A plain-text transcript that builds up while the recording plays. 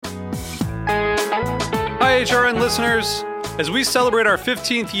HRN listeners. As we celebrate our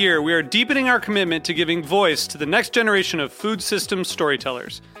 15th year, we are deepening our commitment to giving voice to the next generation of food systems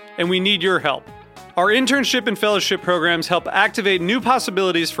storytellers, and we need your help. Our internship and fellowship programs help activate new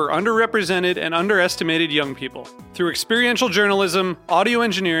possibilities for underrepresented and underestimated young people through experiential journalism, audio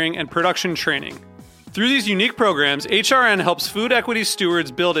engineering, and production training. Through these unique programs, HRN helps food equity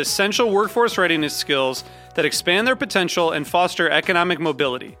stewards build essential workforce readiness skills that expand their potential and foster economic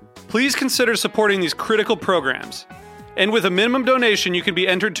mobility. Please consider supporting these critical programs. And with a minimum donation, you can be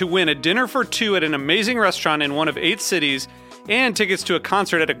entered to win a dinner for two at an amazing restaurant in one of 8 cities and tickets to a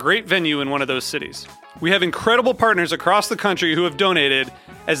concert at a great venue in one of those cities. We have incredible partners across the country who have donated,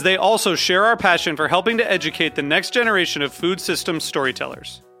 as they also share our passion for helping to educate the next generation of food systems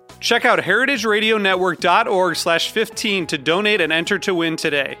storytellers. Check out heritageradionetwork.org/15 to donate and enter to win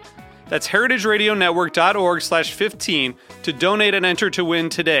today. That's heritageradionetwork.org/15 to donate and enter to win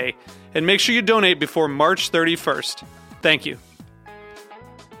today. And make sure you donate before March 31st. Thank you.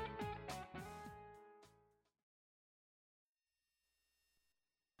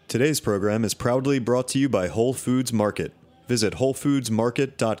 Today's program is proudly brought to you by Whole Foods Market. Visit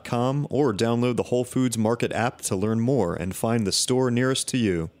WholeFoodsMarket.com or download the Whole Foods Market app to learn more and find the store nearest to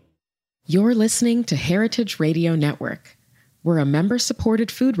you. You're listening to Heritage Radio Network. We're a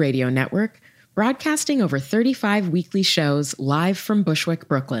member-supported food radio network broadcasting over 35 weekly shows live from Bushwick,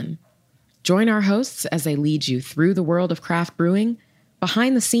 Brooklyn. Join our hosts as they lead you through the world of craft brewing,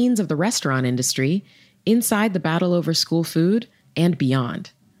 behind the scenes of the restaurant industry, inside the battle over school food, and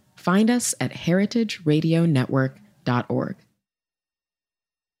beyond. Find us at heritageradionetwork.org.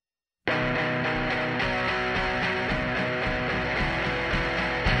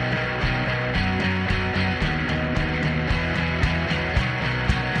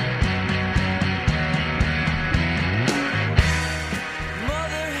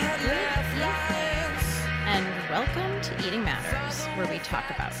 Where we talk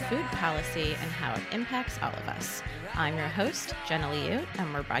about food policy and how it impacts all of us. I'm your host, Jenna Liut,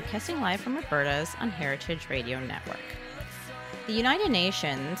 and we're broadcasting live from Roberta's on Heritage Radio Network. The United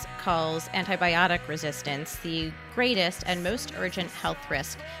Nations calls antibiotic resistance the greatest and most urgent health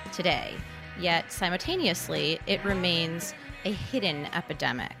risk today, yet simultaneously it remains a hidden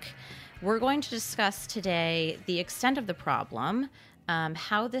epidemic. We're going to discuss today the extent of the problem,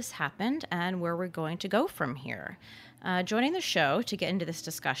 how this happened, and where we're going to go from here. Joining the show to get into this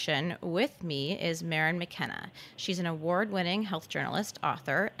discussion with me is Maren McKenna. She's an award-winning health journalist,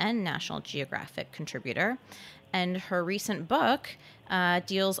 author, and National Geographic contributor. And her recent book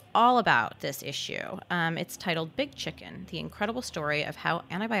deals all about this issue. It's titled Big Chicken, The Incredible Story of How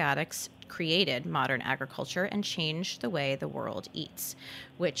Antibiotics Created Modern Agriculture and Changed the Way the World Eats,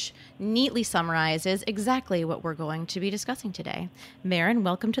 which neatly summarizes exactly what we're going to be discussing today. Maren,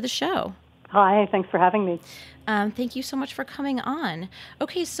 welcome to the show. Hi, thanks for having me. Thank you so much for coming on.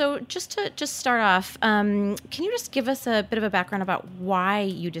 Okay, so just to start off, can you just give us a bit of a background about why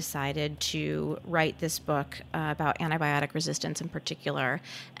you decided to write this book about antibiotic resistance in particular,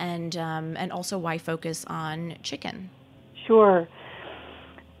 and also why focus on chicken? Sure.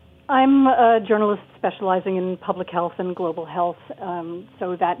 I'm a journalist specializing in public health and global health,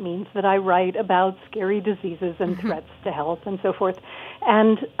 so that means that I write about scary diseases and threats to health and so forth.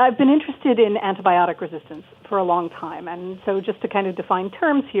 And I've been interested in antibiotic resistance for a long time. And so just to kind of define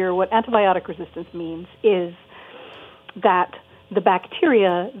terms here, what antibiotic resistance means is that the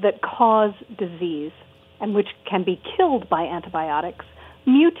bacteria that cause disease and which can be killed by antibiotics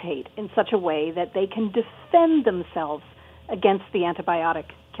mutate in such a way that they can defend themselves against the antibiotic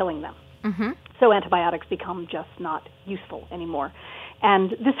killing them. So antibiotics become just not useful anymore. And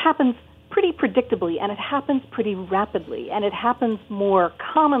this happens pretty predictably, and it happens pretty rapidly, and it happens more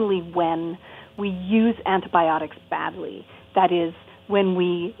commonly when we use antibiotics badly. That is, when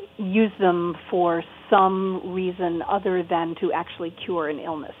we use them for some reason other than to actually cure an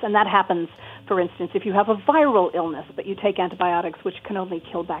illness. And that happens, for instance, if you have a viral illness, but you take antibiotics which can only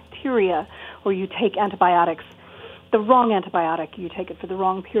kill bacteria, or you take antibiotics, the wrong antibiotic, you take it for the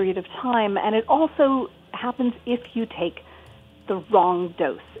wrong period of time. And it also happens if you take the wrong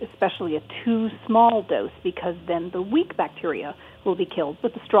dose, especially a too small dose, because then the weak bacteria will be killed,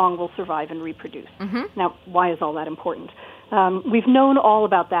 but the strong will survive and reproduce. Now, why is all that important? We've known all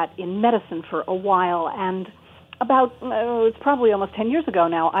about that in medicine for a while, and about, it's probably almost 10 years ago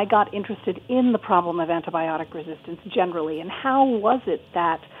now, I got interested in the problem of antibiotic resistance generally, and how was it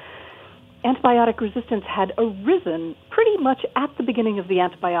that antibiotic resistance had arisen pretty much at the beginning of the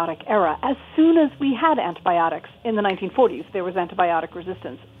antibiotic era. As soon as we had antibiotics in the 1940s, there was antibiotic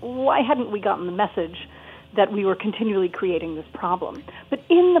resistance. Why hadn't we gotten the message that we were continually creating this problem? But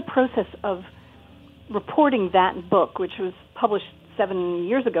in the process of reporting that book, which was published 7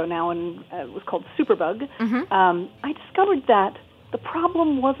 years ago now, and it was called Superbug, I discovered that the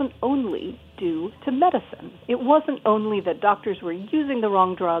problem wasn't only due to medicine. It wasn't only that doctors were using the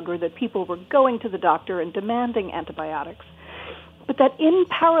wrong drug or that people were going to the doctor and demanding antibiotics, but that in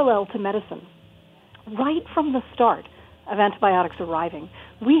parallel to medicine, right from the start of antibiotics arriving,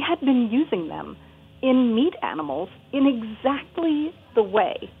 we had been using them in meat animals in exactly the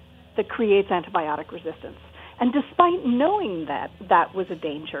way that creates antibiotic resistance. And despite knowing that that was a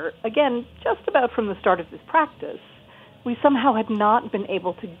danger, again, just about from the start of this practice, we somehow had not been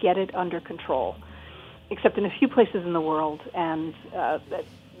able to get it under control, except in a few places in the world, and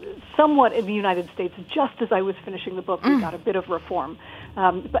somewhat in the United States. Just as I was finishing the book, we got a bit of reform.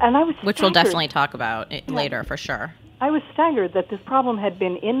 And I was which we'll definitely talk about later, for sure. I was staggered that this problem had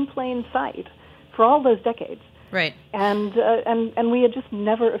been in plain sight for all those decades. Right. And we had just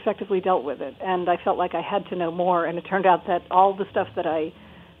never effectively dealt with it. And I felt like I had to know more, and it turned out that all the stuff that I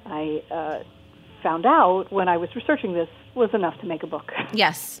found out when I was researching this was enough to make a book.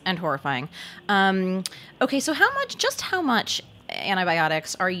 Yes, and horrifying. Okay, so how much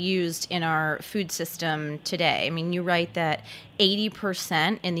antibiotics are used in our food system today? I mean, you write that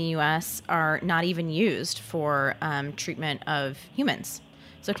 80% in the U.S. are not even used for treatment of humans.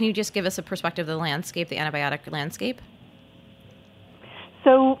 So can you just give us a perspective of the landscape, the antibiotic landscape?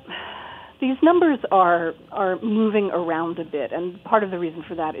 So these numbers are moving around a bit, and part of the reason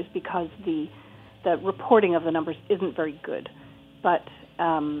for that is because the reporting of the numbers isn't very good, but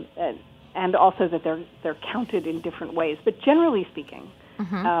and also that they're counted in different ways. But generally speaking,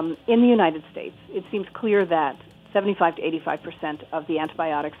 in the United States, it seems clear that 75 to 85% of the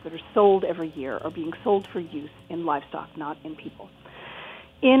antibiotics that are sold every year are being sold for use in livestock, not in people.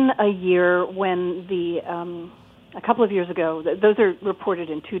 In a year when a couple of years ago, those are reported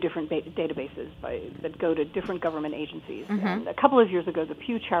in two different databases that go to different government agencies. And a couple of years ago, the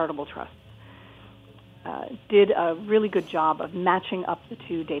Pew Charitable Trust did a really good job of matching up the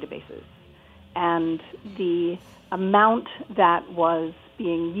two databases. And the amount that was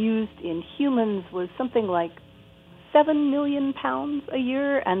being used in humans was something like 7 million pounds a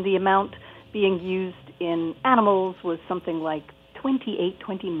year, and the amount being used in animals was something like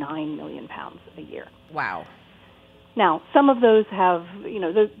 29 million pounds a year. Wow. Now, some of those have,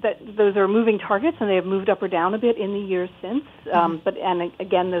 those are moving targets, and they have moved up or down a bit in the years since. But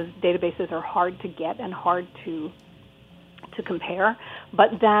again, those databases are hard to get and hard to compare.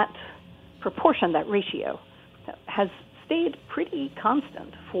 But that proportion, that ratio, has stayed pretty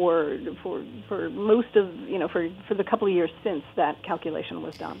constant for most of for the couple of years since that calculation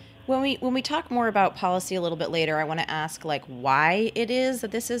was done. When we talk more about policy a little bit later, I want to ask why it is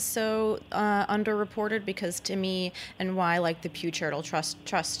that this is so underreported, because to me, and why the Pew Charitable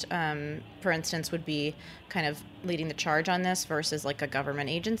Trust, for instance, would be kind of leading the charge on this versus a government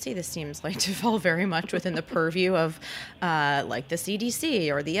agency. This seems to fall very much within the purview of the CDC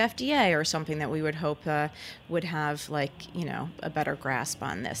or the FDA or something that we would hope would have a better grasp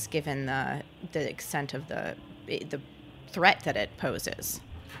on this, given the extent of the threat that it poses.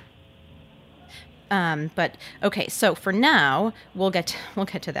 But okay, so for now, we'll get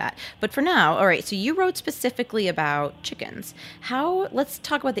to that. But for now, all right. So you wrote specifically about chickens. Let's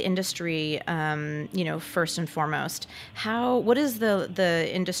talk about the industry. First and foremost, what does the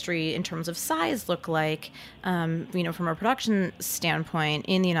industry in terms of size look like? From a production standpoint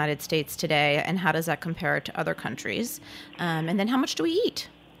in the United States today, and how does that compare to other countries? And then how much do we eat?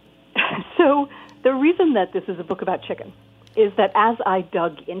 So the reason that this is a book about chicken is that as I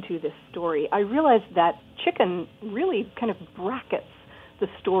dug into this story, I realized that chicken really kind of brackets the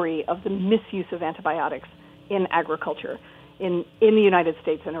story of the misuse of antibiotics in agriculture in the United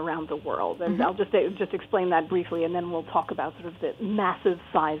States and around the world. And I'll just explain that briefly, and then we'll talk about sort of the massive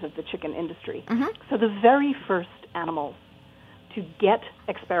size of the chicken industry. So the very first animals to get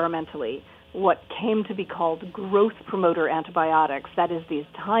experimentally what came to be called growth promoter antibiotics, that is these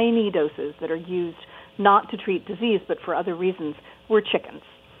tiny doses that are used not to treat disease, but for other reasons, were chickens.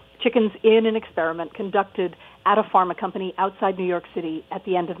 Chickens in an experiment conducted at a pharma company outside New York City at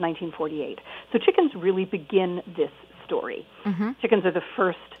the end of 1948. So chickens really begin this story. Chickens are the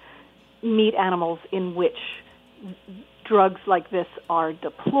first meat animals in which drugs like this are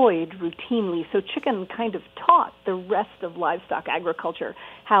deployed routinely. So chicken kind of taught the rest of livestock agriculture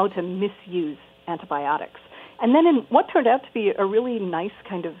how to misuse antibiotics. And then in what turned out to be a really nice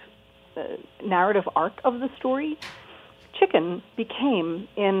kind of narrative arc of the story, chicken became,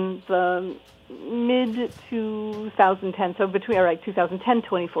 in the mid-2010, so between 2010,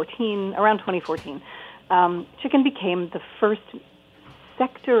 2014, around 2014, chicken became the first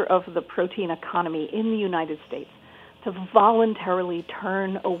sector of the protein economy in the United States to voluntarily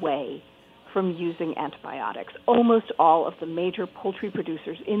turn away from using antibiotics. Almost all of the major poultry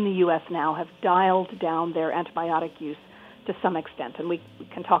producers in the U.S. now have dialed down their antibiotic use to some extent, and we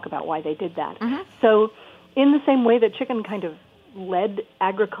can talk about why they did that. Mm-hmm. So in the same way that chicken kind of led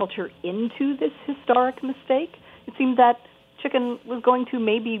agriculture into this historic mistake, it seemed that chicken was going to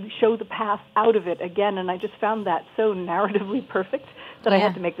maybe show the path out of it again, and I just found that so narratively perfect that I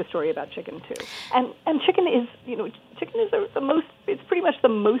had to make the story about chicken too. And chicken is, the most, it's pretty much the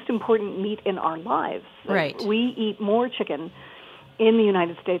most important meat in our lives. Right. We eat more chicken in the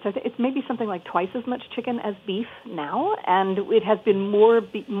United States. I think it's maybe something like twice as much chicken as beef now, and it has been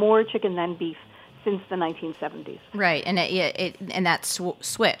more chicken than beef since the 1970s. Right, and and that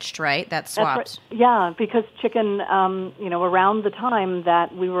switched, right? That swapped. Right. Yeah, because chicken, around the time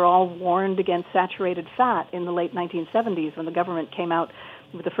that we were all warned against saturated fat in the late 1970s, when the government came out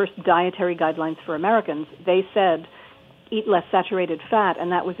with the first dietary guidelines for Americans, they said, eat less saturated fat,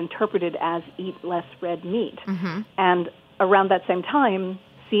 and that was interpreted as eat less red meat. Mm-hmm. And around that same time,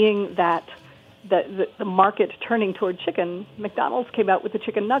 seeing that the market turning toward chicken, McDonald's came out with the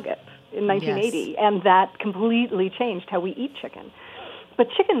chicken nugget in 1980, yes. And that completely changed how we eat chicken. But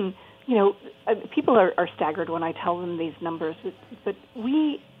chicken, people are staggered when I tell them these numbers, but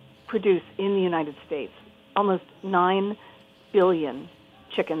we produce in the United States almost 9 billion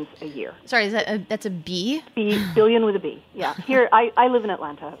chickens a year. Sorry, that's a B? Billion with a B, yeah. Here, I live in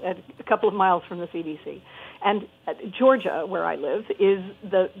Atlanta, a couple of miles from the CDC. And Georgia, where I live, is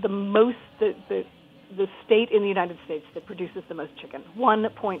the state in the United States that produces the most chicken.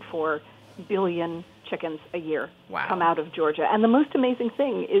 1.4 billion chickens a year come out of Georgia. And the most amazing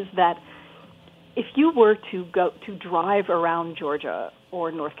thing is that if you were to go to drive around Georgia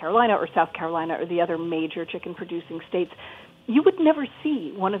or North Carolina or South Carolina or the other major chicken-producing states, you would never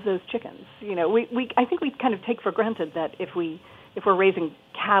see one of those chickens. I think we kind of take for granted that if we're raising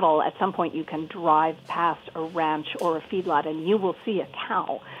cattle, at some point you can drive past a ranch or a feedlot and you will see a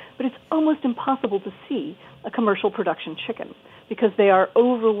cow. But it's almost impossible to see a commercial production chicken because they are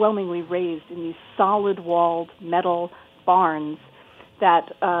overwhelmingly raised in these solid-walled metal barns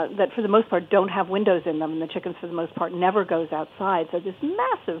that for the most part don't have windows in them, and the chickens for the most part never goes outside. So this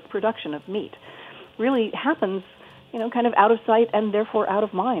massive production of meat really happens, kind of out of sight and therefore out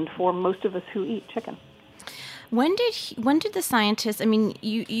of mind for most of us who eat chicken. When did the scientists,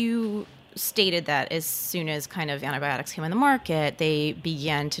 you stated that as soon as kind of antibiotics came on the market, they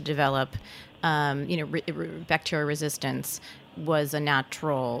began to develop, bacterial resistance was a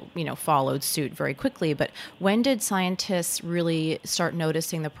natural, followed suit very quickly. But when did scientists really start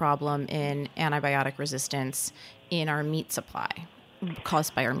noticing the problem in antibiotic resistance in our meat supply,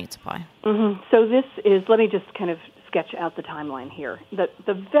 caused by our meat supply? Mm-hmm. So let me just kind of sketch out the timeline here.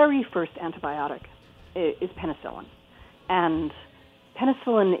 The very first antibiotic is penicillin. And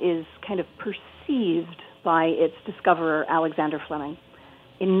penicillin is kind of perceived by its discoverer, Alexander Fleming,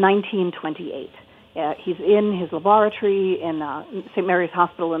 in 1928. He's in his laboratory in St. Mary's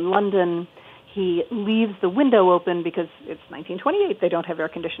Hospital in London. He leaves the window open because it's 1928, they don't have air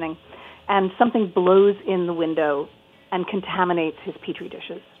conditioning, and something blows in the window and contaminates his Petri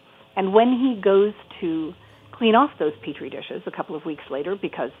dishes. And when he goes to clean off those Petri dishes a couple of weeks later,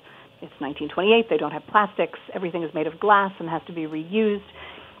 because it's 1928, they don't have plastics, everything is made of glass and has to be reused,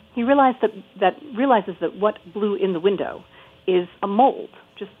 he realizes that what blew in the window is a mold,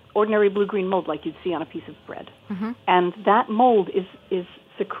 just ordinary blue-green mold like you'd see on a piece of bread. Mm-hmm. And that mold is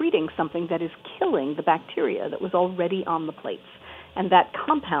secreting something that is killing the bacteria that was already on the plates. And that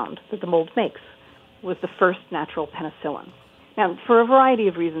compound that the mold makes was the first natural penicillin. Now, for a variety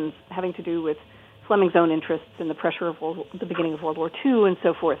of reasons having to do with Fleming's own interests in the pressure of the beginning of World War II and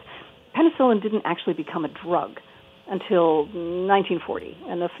so forth, penicillin didn't actually become a drug until 1940.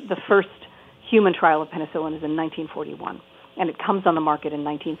 And the first human trial of penicillin is in 1941. And it comes on the market in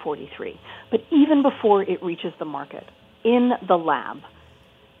 1943. But even before it reaches the market, in the lab,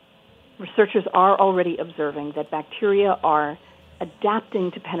 researchers are already observing that bacteria are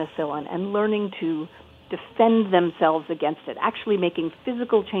adapting to penicillin and learning to defend themselves against it, actually making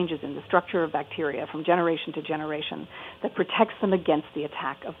physical changes in the structure of bacteria from generation to generation that protects them against the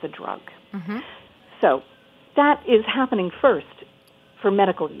attack of the drug. Mm-hmm. So that is happening first for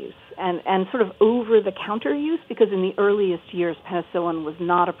medical use and sort of over-the-counter use, because in the earliest years, penicillin was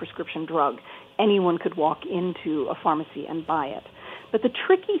not a prescription drug. Anyone could walk into a pharmacy and buy it. But the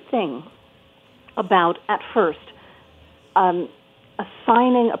tricky thing about, at first,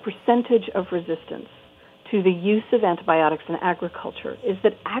 assigning a percentage of resistance to the use of antibiotics in agriculture is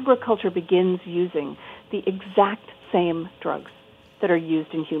that agriculture begins using the exact same drugs that are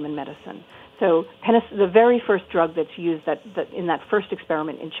used in human medicine. So the very first drug that's used that in that first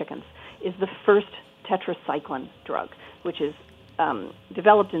experiment in chickens is the first tetracycline drug, which is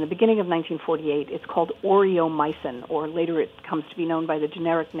developed in the beginning of 1948. It's called aureomycin, or later it comes to be known by the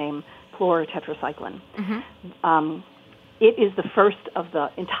generic name chlorotetracycline. It is the first of the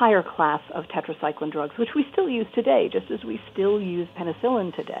entire class of tetracycline drugs, which we still use today, just as we still use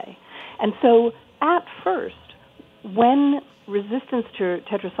penicillin today. And so at first, when resistance to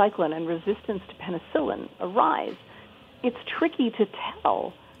tetracycline and resistance to penicillin arise, it's tricky to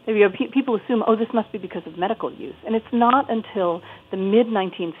tell. People assume, this must be because of medical use. And it's not until the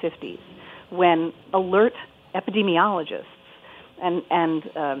mid-1950s when alert epidemiologists and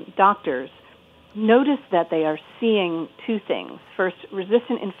doctors notice that they are seeing two things. First,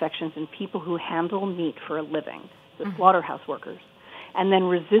 resistant infections in people who handle meat for a living, the slaughterhouse workers, and then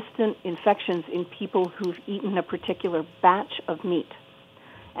resistant infections in people who've eaten a particular batch of meat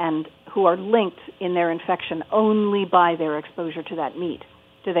and who are linked in their infection only by their exposure to that meat.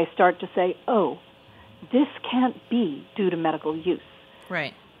 Do they start to say, this can't be due to medical use.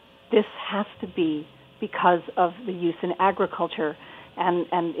 Right. This has to be because of the use in agriculture and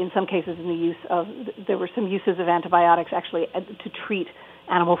in some cases there were some uses of antibiotics actually to treat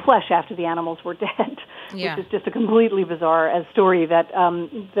animal flesh after the animals were dead, which is just a completely bizarre story that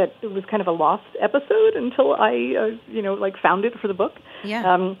was kind of a lost episode until I found it for the book.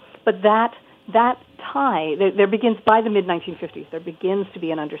 Yeah. But that tie, there begins by the mid-1950s, there begins to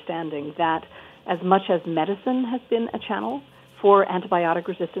be an understanding that as much as medicine has been a channel for antibiotic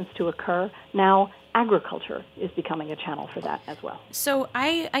resistance to occur, now agriculture is becoming a channel for that as well. So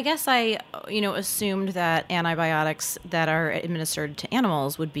I guess I assumed that antibiotics that are administered to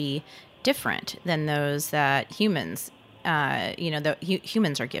animals would be different than those that humans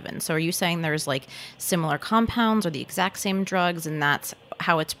humans are given. So are you saying there's like similar compounds or the exact same drugs, and that's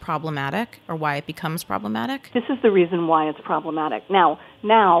how it's problematic or why it becomes problematic? This is the reason why it's problematic. Now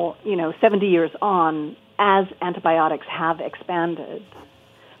 70 years on, as antibiotics have expanded,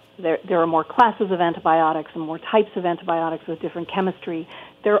 there are more classes of antibiotics and more types of antibiotics with different chemistry.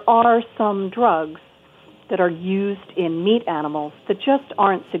 There are some drugs that are used in meat animals that just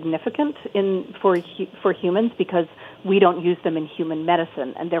aren't significant for humans because we don't use them in human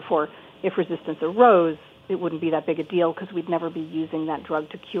medicine, and therefore, if resistance arose, it wouldn't be that big a deal because we'd never be using that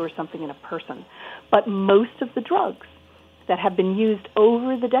drug to cure something in a person. But most of the drugs that have been used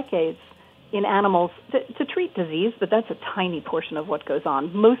over the decades in animals to treat disease, but that's a tiny portion of what goes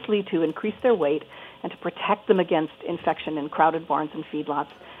on, mostly to increase their weight and to protect them against infection in crowded barns and feedlots.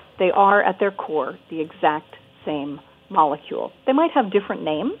 They are, at their core, the exact same molecule. They might have different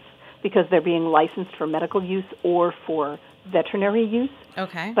names because they're being licensed for medical use or for veterinary use.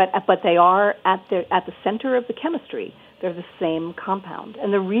 Okay. But they are at the center of the chemistry. They're the same compound.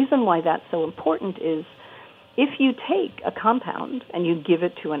 And the reason why that's so important is if you take a compound and you give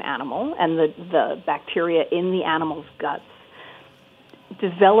it to an animal and the bacteria in the animal's guts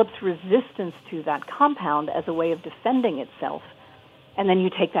develops resistance to that compound as a way of defending itself, and then you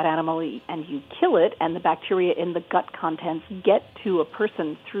take that animal and you kill it, and the bacteria in the gut contents get to a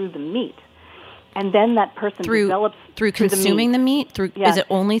person through the meat, and then that person develops through consuming the meat. Is it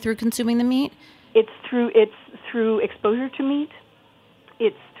only through consuming the meat? It's through exposure to meat.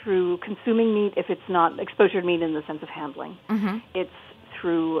 It's through consuming meat if it's not exposure to meat in the sense of handling. Mm-hmm. It's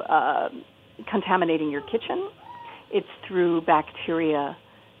through contaminating your kitchen. It's through bacteria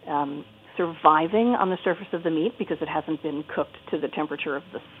surviving on the surface of the meat because it hasn't been cooked to the temperature of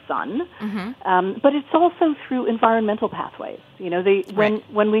the sun. Mm-hmm. But it's also through environmental pathways.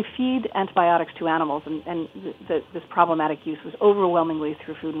 When we feed antibiotics to animals, and this problematic use was overwhelmingly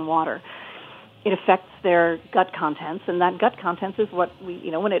through food and water, it affects their gut contents, and that gut contents is what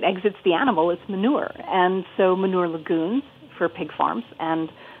when it exits the animal, it's manure. And so manure lagoons for pig farms and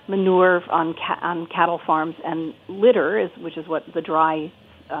manure on cattle farms and litter, which is what the dry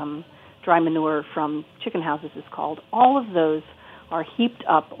manure from chicken houses is called, all of those are heaped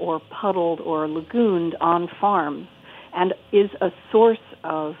up or puddled or lagooned on farms and is a source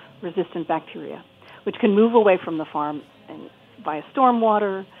of resistant bacteria, which can move away from the farm via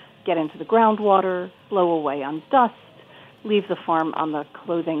stormwater, get into the groundwater, blow away on dust, leave the farm on the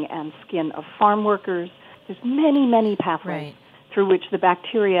clothing and skin of farm workers. There's many, many pathways through which the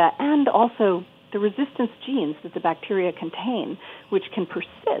bacteria and also the resistance genes that the bacteria contain, which can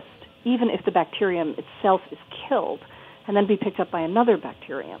persist even if the bacterium itself is killed and then be picked up by another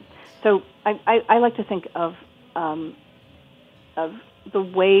bacterium. So I like to think of the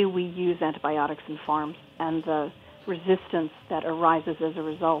way we use antibiotics in farms and the resistance that arises as a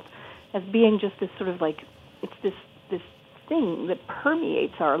result as being just this sort of like, it's this thing that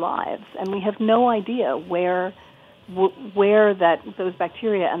permeates our lives, and we have no idea where those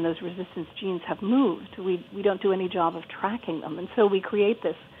bacteria and those resistance genes have moved. We don't do any job of tracking them, and so we create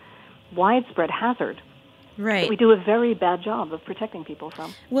this widespread hazard. Right. We do a very bad job of protecting people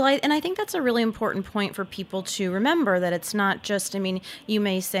from. Well, I think that's a really important point for people to remember, that it's not just, I mean, you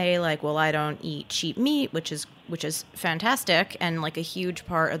may say like, well, I don't eat cheap meat, which is fantastic and like a huge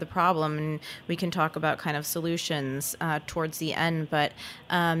part of the problem. And we can talk about kind of solutions towards the end. But,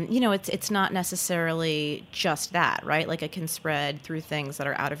 it's not necessarily just that, right? Like it can spread through things that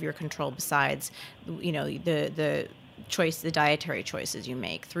are out of your control besides, the dietary choices you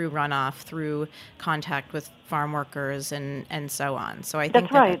make, through runoff, through contact with farm workers, and so on. So I think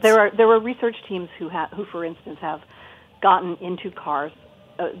that's right. There were research teams who, for instance, have gotten into cars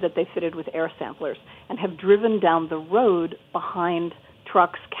that they fitted with air samplers and have driven down the road behind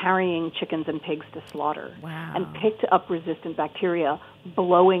trucks carrying chickens and pigs to slaughter. Wow. And picked up resistant bacteria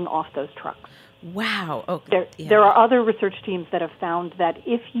blowing off those trucks. Wow. Oh, there are other research teams that have found that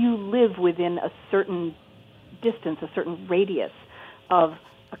if you live within a certain distance, a certain radius of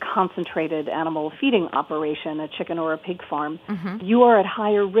a concentrated animal feeding operation, a chicken or a pig farm, you are at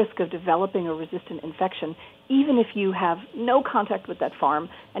higher risk of developing a resistant infection, even if you have no contact with that farm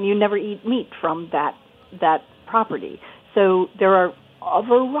and you never eat meat from that property. So there are a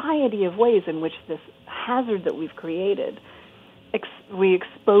variety of ways in which this hazard that we've created, we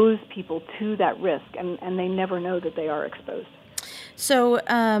expose people to that risk, and they never know that they are exposed. So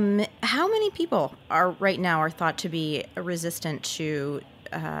how many people are thought to be resistant to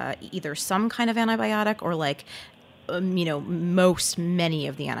either some kind of antibiotic or many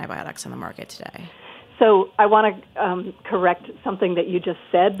of the antibiotics on the market today? So I want to correct something that you just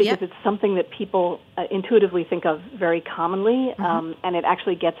said, because it's something that people intuitively think of very commonly, and it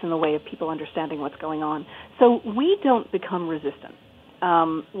actually gets in the way of people understanding what's going on. So we don't become resistant.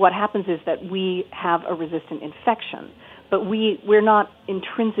 What happens is that we have a resistant infection, but we're not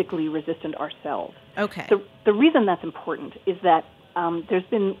intrinsically resistant ourselves. Okay. The reason that's important is that there's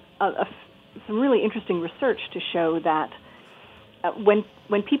been some really interesting research to show that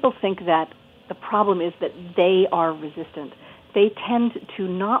when people think that the problem is that they are resistant, they tend to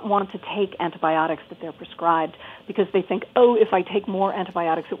not want to take antibiotics that they're prescribed because they think, if I take more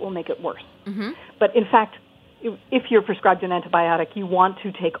antibiotics, it will make it worse. But in fact, if you're prescribed an antibiotic, you want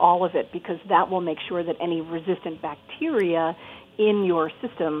to take all of it because that will make sure that any resistant bacteria in your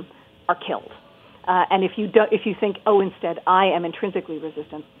system are killed. And if you think, instead I am intrinsically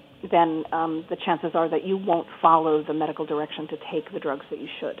resistant, then the chances are that you won't follow the medical direction to take the drugs that you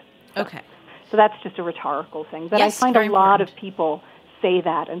should. Okay. So that's just a rhetorical thing. But yes, I find a lot of people say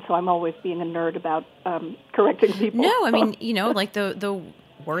that, and so I'm always being a nerd about correcting people. No, I mean, like the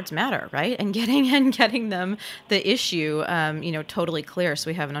words matter, right? And getting them the issue, totally clear, so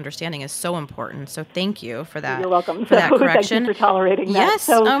we have an understanding, is so important. So thank you for that. You're welcome. For that correction. Thank you for tolerating that. Yes.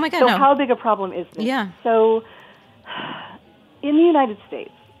 So, oh my God. So how big a problem is this? Yeah. So in the United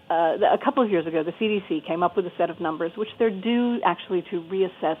States, a couple of years ago, the CDC came up with a set of numbers, which they're due actually to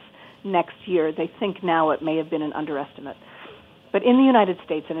reassess next year. They think now it may have been an underestimate. But in the United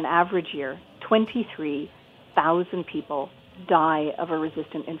States, in an average year, 23,000 people die of a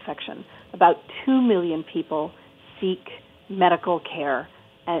resistant infection. About 2 million people seek medical care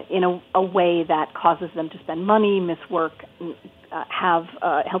in a way that causes them to spend money, miss work, have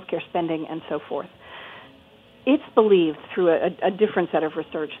healthcare spending, and so forth. It's believed through a different set of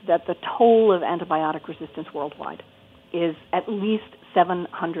research that the toll of antibiotic resistance worldwide is at least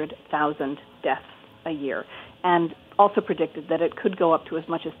 700,000 deaths a year, and also predicted that it could go up to as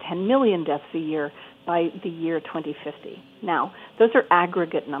much as 10 million deaths a year by the year 2050. Now, those are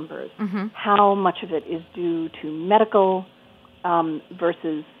aggregate numbers. Mm-hmm. How much of it is due to medical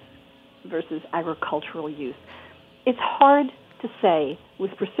versus agricultural use? It's hard to say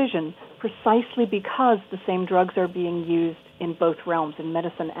with precision, precisely because the same drugs are being used in both realms, in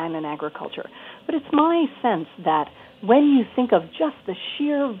medicine and in agriculture. But it's my sense that when you think of just the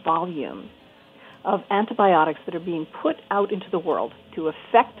sheer volume of antibiotics that are being put out into the world to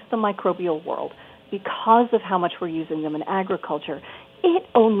affect the microbial world because of how much we're using them in agriculture, it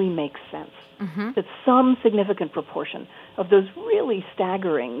only makes sense that some significant proportion of those really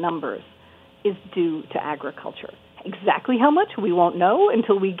staggering numbers is due to agriculture. Exactly how much, we won't know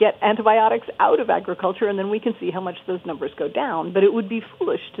until we get antibiotics out of agriculture, and then we can see how much those numbers go down. But it would be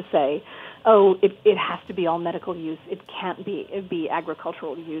foolish to say, it has to be all medical use. It can't be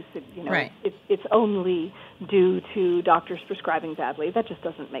agricultural use. Right. It's only due to doctors prescribing badly. That just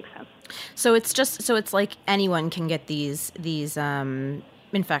doesn't make sense. So it's like anyone can get these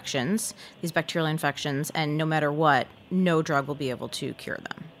infections, these bacterial infections, and no matter what, no drug will be able to cure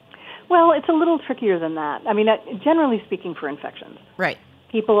them. Well, it's a little trickier than that. I mean, generally speaking, for infections, right?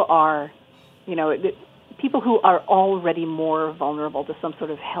 People are, people who are already more vulnerable to some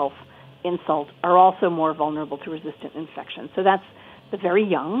sort of health insult are also more vulnerable to resistant infection. So that's the very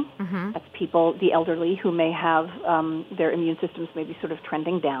young. Mm-hmm. That's people, the elderly, who may have their immune systems maybe sort of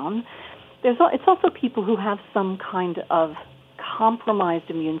trending down. It's also people who have some kind of compromised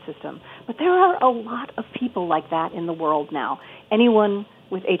immune system. But there are a lot of people like that in the world now. Anyone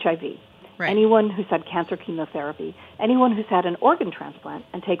with HIV, right. Anyone who's had cancer chemotherapy, anyone who's had an organ transplant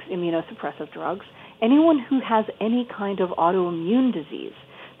and takes immunosuppressive drugs, anyone who has any kind of autoimmune disease,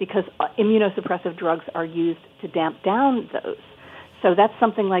 because immunosuppressive drugs are used to damp down those. So that's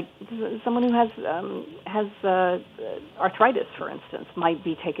something like someone who has arthritis, for instance, might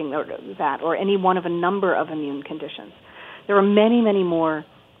be taking that, or any one of a number of immune conditions. There are many, many more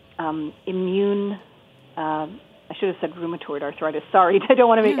immune. I should have said rheumatoid arthritis. Sorry, I don't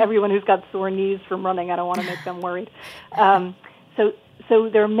want to make everyone who's got sore knees from running. I don't want to make them worried. So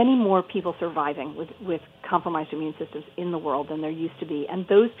there are many more people surviving with compromised immune systems in the world than there used to be, and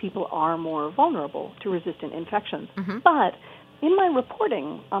those people are more vulnerable to resistant infections. Mm-hmm. But in my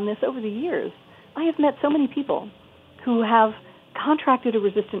reporting on this over the years, I have met so many people who have contracted a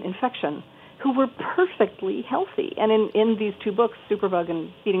resistant infection who were perfectly healthy. And in these two books, Superbug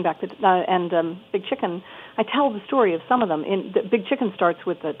and Beating Back and Big Chicken, I tell the story of some of them. Big Chicken starts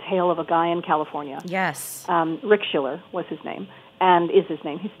with the tale of a guy in California. Yes. Rick Schiller was his name, and is his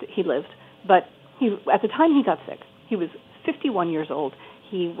name. He lived. But at the time he got sick, he was 51 years old.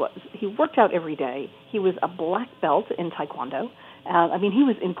 He worked out every day. He was a black belt in Taekwondo. He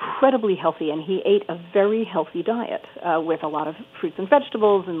was incredibly healthy, and he ate a very healthy diet with a lot of fruits and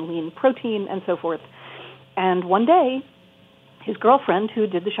vegetables and lean protein and so forth. And one day, his girlfriend, who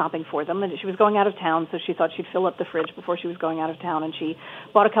did the shopping for them, and she was going out of town, so she thought she'd fill up the fridge before she was going out of town, and she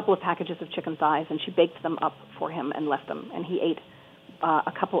bought a couple of packages of chicken thighs, and she baked them up for him and left them. And he ate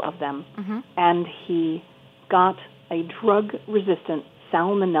a couple of them, mm-hmm. and he got a drug-resistant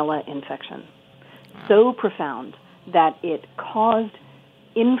salmonella infection. Wow. So profound that it caused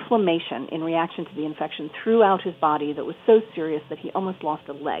inflammation in reaction to the infection throughout his body that was so serious that he almost lost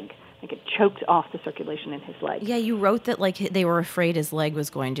a leg. Like it choked off the circulation in his leg. Yeah, you wrote that like they were afraid his skin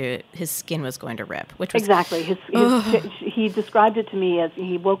was going to rip, which was... Exactly. He described it to me as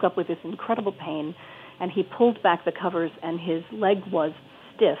he woke up with this incredible pain, and he pulled back the covers, and his leg was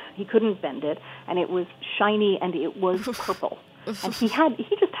stiff. He couldn't bend it, and it was shiny, and it was purple. And he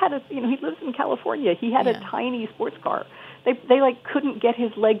just had he lives in California. He had a tiny sports car. They couldn't get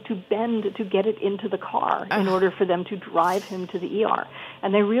his leg to bend to get it into the car in order for them to drive him to the ER.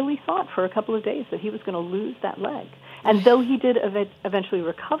 And they really thought for a couple of days that he was going to lose that leg. And though he did eventually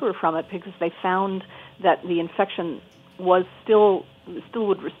recover from it because they found that the infection was still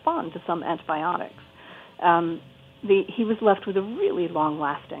would respond to some antibiotics, he was left with a really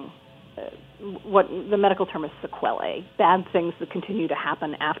long-lasting what the medical term is sequelae, bad things that continue to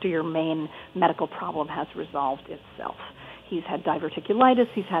happen after your main medical problem has resolved itself. He's had diverticulitis,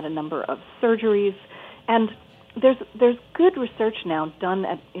 he's had a number of surgeries, and there's good research now done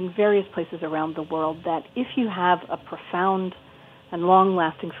in various places around the world that if you have a profound and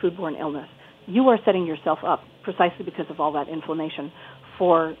long-lasting foodborne illness, you are setting yourself up, precisely because of all that inflammation,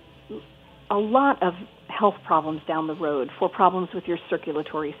 for a lot of health problems down the road, for problems with your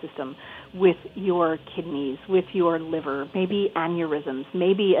circulatory system, with your kidneys, with your liver, maybe aneurysms,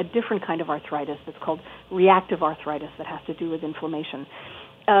 maybe a different kind of arthritis that's called reactive arthritis that has to do with inflammation.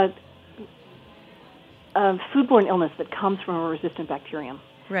 Foodborne illness that comes from a resistant bacterium,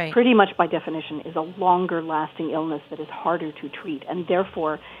 right, pretty much by definition is a longer-lasting illness that is harder to treat, and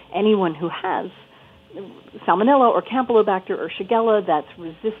therefore anyone who has Salmonella or Campylobacter or Shigella that's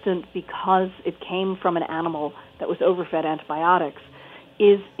resistant because it came from an animal that was overfed antibiotics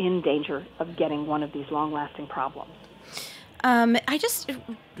is in danger of getting one of these long-lasting problems.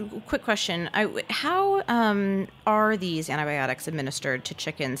 Quick question. How are these antibiotics administered to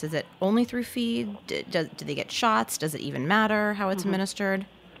chickens? Is it only through feed? Do they get shots? Does it even matter how it's administered?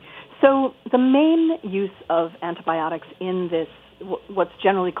 So the main use of antibiotics in this, what's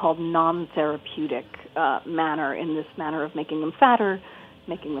generally called non-therapeutic manner, in this manner of making them fatter,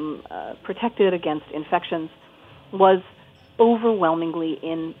 making them protected against infections, was overwhelmingly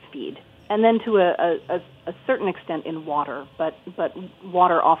in feed. And then to a certain extent in water, but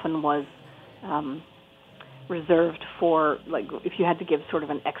water often was reserved for, like, if you had to give sort of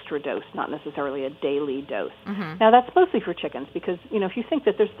an extra dose, not necessarily a daily dose. Mm-hmm. Now, that's mostly for chickens, because, if you think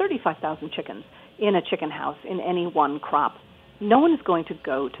that there's 35,000 chickens in a chicken house in any one crop, no one is going to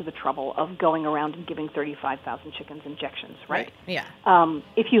go to the trouble of going around and giving 35,000 chickens injections, right? Yeah.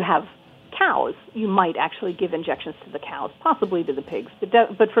 If you have cows, you might actually give injections to the cows, possibly to the pigs,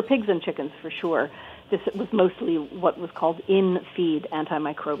 but for pigs and chickens, for sure, this was mostly what was called in-feed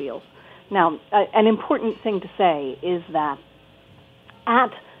antimicrobials. Now, an important thing to say is that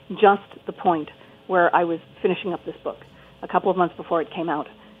at just the point where I was finishing up this book, a couple of months before it came out,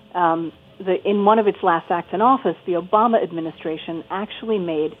 in one of its last acts in office, the Obama administration actually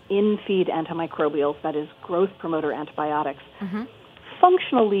made in-feed antimicrobials, that is, growth promoter antibiotics,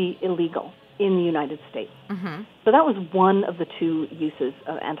 functionally illegal in the United States. So that was one of the two uses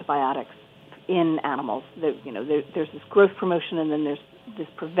of antibiotics in animals. There's this growth promotion, and then there's this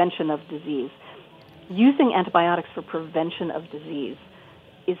prevention of disease. Using antibiotics for prevention of disease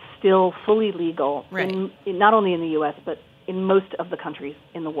is still fully legal, not only in the U.S., but in most of the countries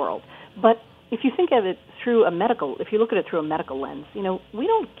in the world. But if you think of it if you look at it through a medical lens, we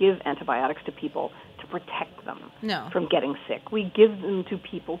don't give antibiotics to people to protect them from getting sick. We give them to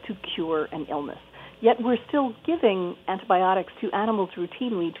people to cure an illness. Yet we're still giving antibiotics to animals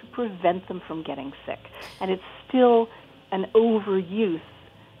routinely to prevent them from getting sick. And it's still an overuse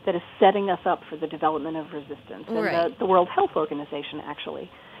that is setting us up for the development of resistance. And the World Health Organization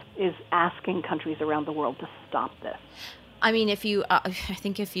actually is asking countries around the world to stop this. I mean, if you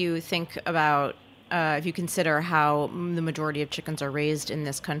think about, if you consider how the majority of chickens are raised in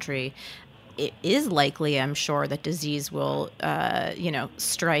this country, it is likely, I'm sure, that disease will,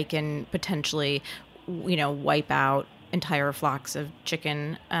 strike and potentially, wipe out entire flocks of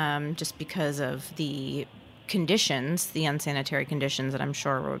chicken, just because of the conditions, the unsanitary conditions that I'm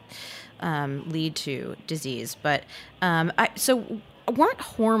sure will lead to disease. But so weren't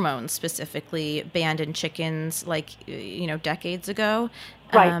hormones specifically banned in chickens decades ago?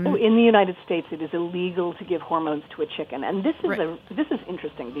 Right. In the United States, it is illegal to give hormones to a chicken, and this is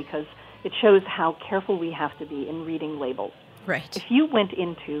interesting because it shows how careful we have to be in reading labels. Right. If you went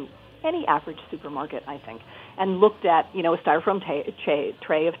into any average supermarket, I think, and looked at a styrofoam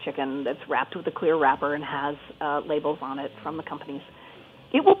tray of chicken that's wrapped with a clear wrapper and has labels on it from the companies,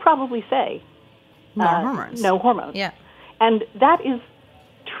 it will probably say no hormones. No hormones. Yeah. And that is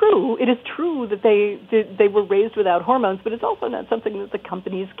true. It is true that they were raised without hormones, but it's also not something that the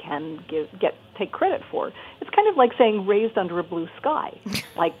companies can take credit for. It's kind of like saying raised under a blue sky.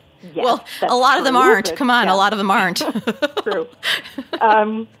 Like, yes, well, a lot of them aren't. But, come on, a lot of them aren't. True.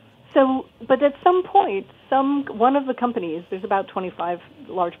 But at some point, one of the companies, there's about 25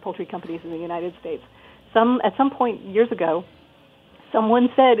 large poultry companies in the United States. At some point years ago, someone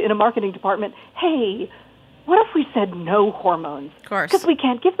said in a marketing department, "Hey, what if we said no hormones?" Of course. Because we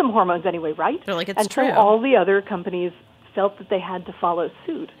can't give them hormones anyway, right? They're like, it's and true. So all the other companies felt that they had to follow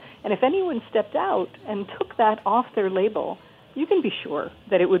suit. And if anyone stepped out and took that off their label, you can be sure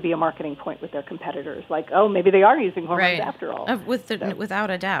that it would be a marketing point with their competitors. Like, oh, maybe they are using hormones after all. Without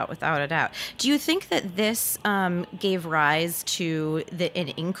a doubt. Do you think that this gave rise to an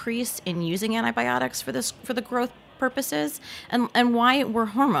increase in using antibiotics for the growth purposes? And why were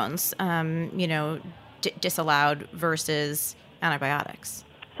hormones, disallowed versus antibiotics?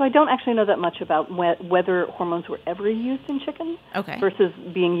 So I don't actually know that much about whether hormones were ever used in chicken versus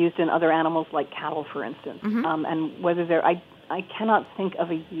being used in other animals like cattle, for instance. And whether I cannot think of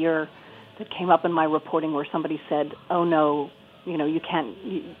a year that came up in my reporting where somebody said, "Oh no, you can't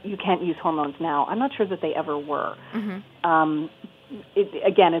use hormones now." I'm not sure that they ever were.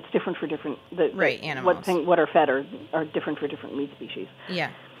 Again, it's different for different animals. What are fed are different for different meat species.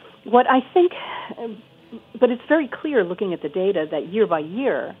 Yeah. What I think, but it's very clear looking at the data that year by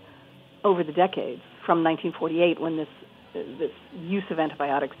year, over the decades, from 1948 when this use of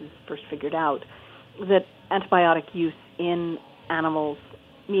antibiotics is first figured out, that antibiotic use in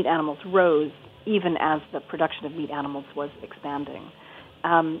meat animals rose even as the production of meat animals was expanding.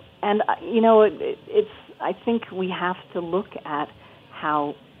 I think we have to look at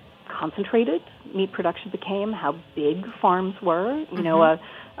how concentrated meat production became, how big farms were.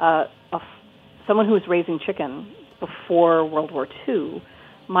 Someone who was raising chicken before World War II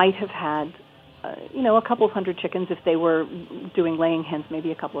might have had, a couple of hundred chickens. If they were doing laying hens,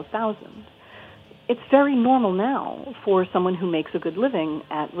 maybe a couple of thousand. It's very normal now for someone who makes a good living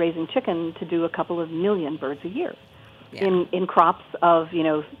at raising chicken to do a couple of million birds a year. Yeah. In crops of,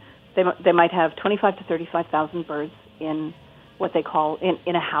 they might have 25 to 35,000 birds in what they call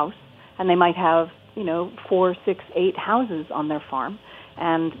in a house, and they might have 4, 6, 8 houses on their farm,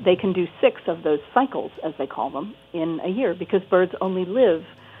 and they can do 6 of those cycles, as they call them, in a year because birds only live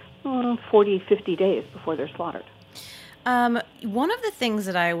 40, 50 days before they're slaughtered. One of the things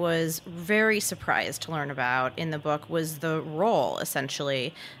that I was very surprised to learn about in the book was the role,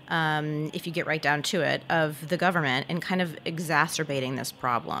 essentially, if you get right down to it, of the government in kind of exacerbating this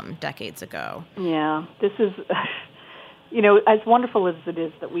problem decades ago. Yeah, this is, as wonderful as it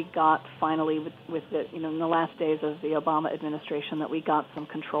is that we got finally with the, in the last days of the Obama administration, that we got some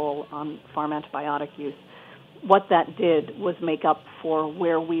control on farm antibiotic use. What that did was make up for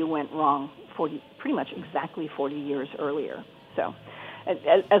where we went wrong pretty much exactly 40 years earlier. So,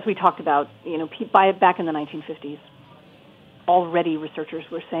 as we talked about, back in the 1950s, already researchers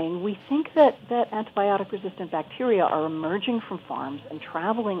were saying, we think that antibiotic-resistant bacteria are emerging from farms and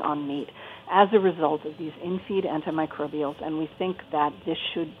traveling on meat as a result of these in-feed antimicrobials, and we think that this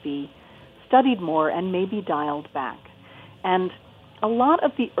should be studied more and maybe dialed back. And a lot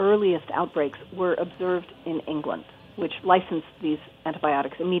of the earliest outbreaks were observed in England, which licensed these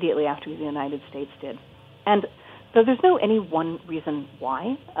antibiotics immediately after the United States did. And so there's no any one reason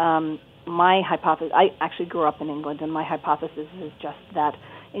why. My hypothesis, I actually grew up in England, and my hypothesis is just that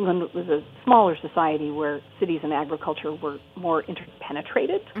England was a smaller society where cities and agriculture were more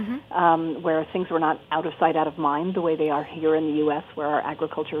interpenetrated, where things were not out of sight, out of mind, the way they are here in the U.S., where our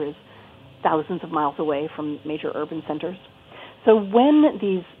agriculture is thousands of miles away from major urban centers. So when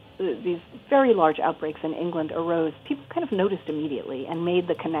these very large outbreaks in England arose, people kind of noticed immediately and made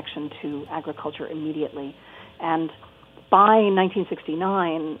the connection to agriculture immediately. And by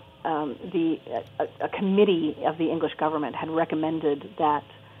 1969, a committee of the English government had recommended that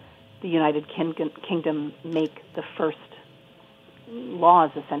the United Kingdom make the first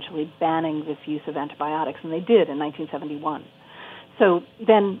laws, essentially, banning this use of antibiotics, and they did in 1971. So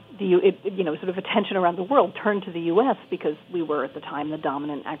then, sort of attention around the world turned to the U.S. because we were at the time the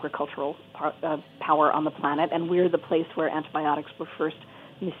dominant agricultural power on the planet, and we're the place where antibiotics were first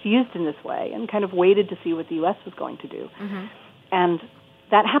misused in this way, and kind of waited to see what the U.S. was going to do. And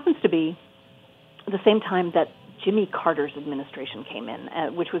that happens to be the same time that Jimmy Carter's administration came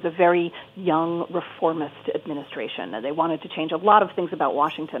in, which was a very young reformist administration. They wanted to change a lot of things about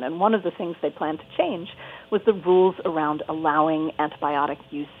Washington, and one of the things they planned to change was the rules around allowing antibiotic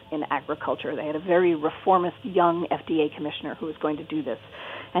use in agriculture. They had a very reformist young FDA commissioner who was going to do this,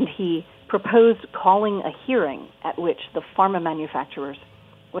 and he proposed calling a hearing at which the pharma manufacturers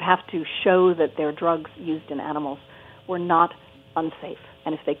would have to show that their drugs used in animals were not unsafe,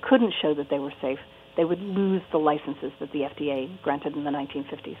 and if they couldn't show that they were safe, they would lose the licenses that the FDA granted in the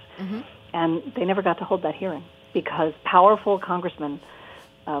 1950s. And they never got to hold that hearing because powerful congressmen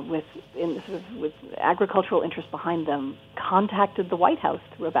with agricultural interests behind them contacted the White House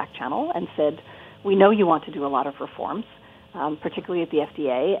through a back channel and said, we know you want to do a lot of reforms, particularly at the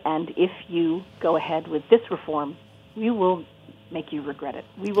FDA, and if you go ahead with this reform, we will make you regret it.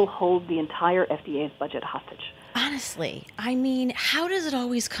 We will hold the entire FDA's budget hostage. Honestly, I mean, how does it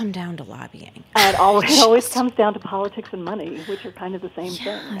always come down to lobbying? It always comes down to politics and money, which are kind of the same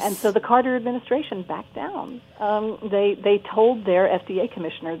thing. And so the Carter administration backed down. They told their FDA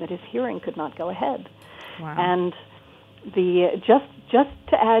commissioner that his hearing could not go ahead. Wow. And just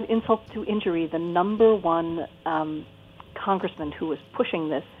to add insult to injury, the number one congressman who was pushing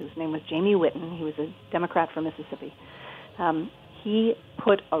this, whose name was Jamie Whitten, he was a Democrat from Mississippi, he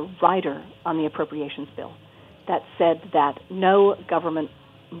put a rider on the appropriations bill that said that no government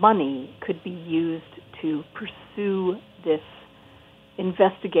money could be used to pursue this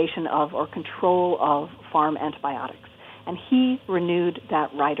investigation of or control of farm antibiotics. And he renewed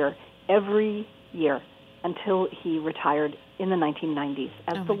that rider every year until he retired in the 1990s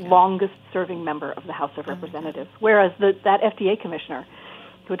as the longest-serving member of the House of Representatives, whereas that FDA commissioner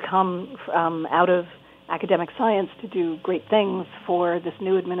who had come out of academic science to do great things for this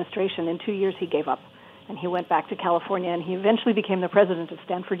new administration, in 2 years he gave up. And he went back to California, and he eventually became the president of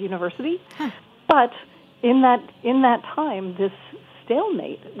Stanford University. But in that time, this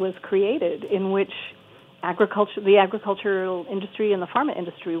stalemate was created in which the agricultural industry and the pharma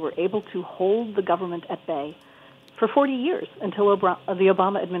industry were able to hold the government at bay for 40 years until the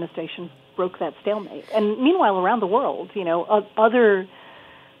Obama administration broke that stalemate. And meanwhile, around the world, other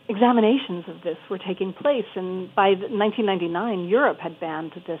examinations of this were taking place, and by 1999, Europe had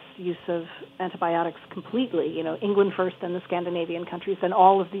banned this use of antibiotics completely. England first, then the Scandinavian countries, then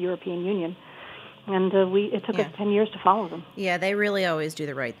all of the European Union, and it took us 10 years to follow them. Yeah, they really always do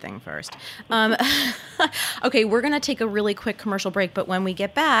the right thing first. Okay, we're going to take a really quick commercial break, but when we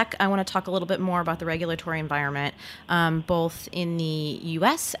get back, I want to talk a little bit more about the regulatory environment, both in the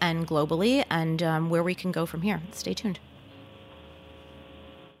U.S. and globally, and where we can go from here. Stay tuned.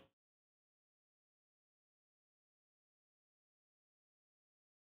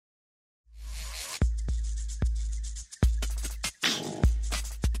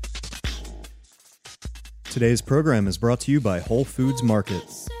 Today's program is brought to you by Whole Foods Market.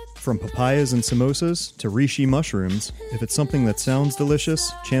 From papayas and samosas to reishi mushrooms, if it's something that sounds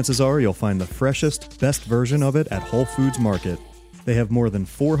delicious, chances are you'll find the freshest, best version of it at Whole Foods Market. They have more than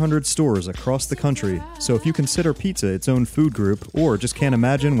 400 stores across the country, so if you consider pizza its own food group or just can't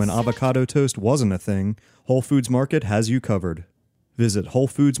imagine when avocado toast wasn't a thing, Whole Foods Market has you covered. Visit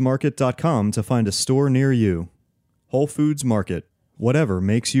WholeFoodsMarket.com to find a store near you. Whole Foods Market. Whatever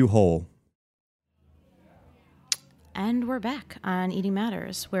makes you whole. And we're back on Eating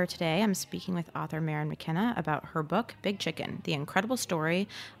Matters, where today I'm speaking with author Maren McKenna about her book, Big Chicken, the incredible story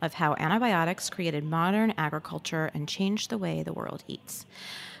of how antibiotics created modern agriculture and changed the way the world eats.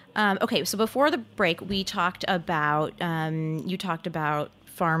 Okay, so before the break, we talked about, you talked about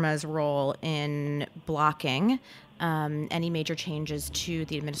pharma's role in blocking any major changes to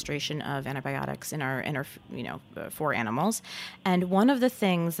the administration of antibiotics in our for animals. And one of the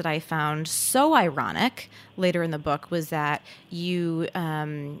things that I found so ironic later in the book was that you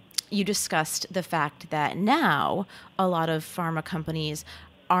discussed the fact that now a lot of pharma companies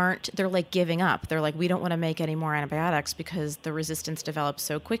they're like giving up. They're like, we don't want to make any more antibiotics because the resistance develops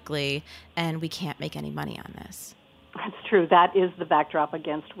so quickly and we can't make any money on this. That's true. That is the backdrop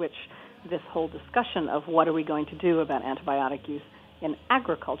against which this whole discussion of what are we going to do about antibiotic use in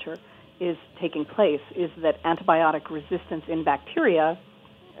agriculture is taking place, is that antibiotic resistance in bacteria,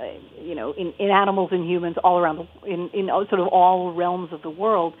 in animals and humans all around, in sort of all realms of the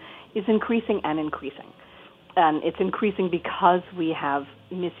world, is increasing and increasing. And it's increasing because we have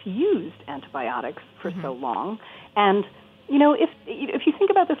misused antibiotics for so long. And, if you think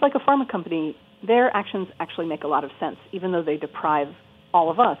about this like a pharma company, their actions actually make a lot of sense, even though they deprive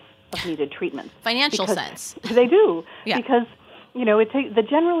all of us of needed treatment. Financial sense. They do. Yeah. Because, the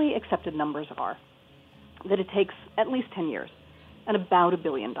generally accepted numbers are that it takes at least 10 years and about $1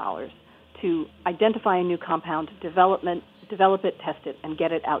 billion to identify a new compound, develop it, test it, and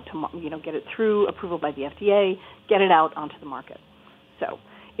get it out to, get it through approval by the FDA, get it out onto the market. So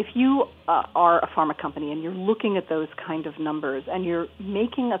if you are a pharma company and you're looking at those kind of numbers and you're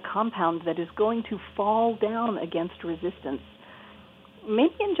making a compound that is going to fall down against resistance,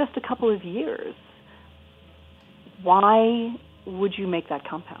 maybe in just a couple of years, why would you make that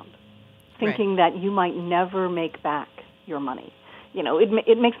compound? Thinking that you might never make back your money.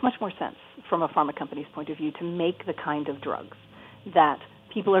 It makes much more sense from a pharma company's point of view to make the kind of drugs that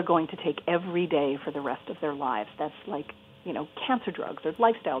people are going to take every day for the rest of their lives. That's like, cancer drugs or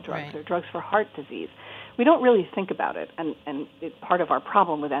lifestyle drugs or drugs for heart disease. We don't really think about it, and part of our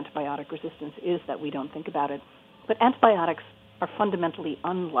problem with antibiotic resistance is that we don't think about it. But antibiotics are fundamentally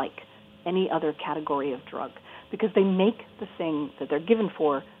unlike any other category of drug because they make the thing that they're given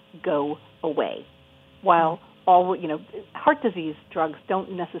for go away. While heart disease drugs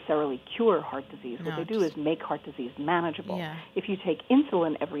don't necessarily cure heart disease. What they do is make heart disease manageable. Yeah. If you take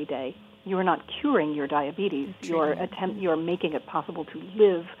insulin every day, you are not curing your diabetes. You're making it possible to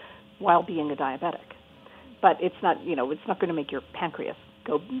live while being a diabetic. But it's not going to make your pancreas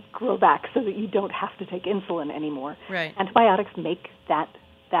grow back so that you don't have to take insulin anymore. Right. Antibiotics make that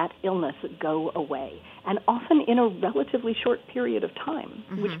illness go away, and often in a relatively short period of time,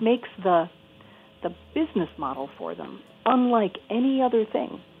 which makes the business model for them unlike any other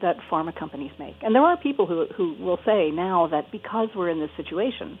thing that pharma companies make. And there are people who will say now that because we're in this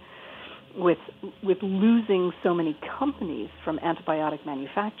situation with losing so many companies from antibiotic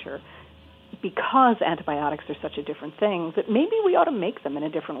manufacture, because antibiotics are such a different thing, that maybe we ought to make them in a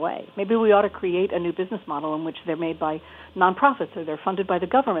different way. Maybe we ought to create a new business model in which they're made by nonprofits or they're funded by the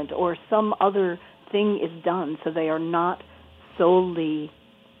government or some other thing is done so they are not solely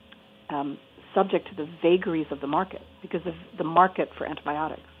subject to the vagaries of the market, because the market for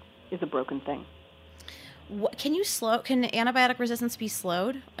antibiotics is a broken thing. Can antibiotic resistance be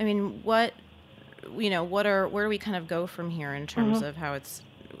slowed? I mean, where do we kind of go from here in terms of how it's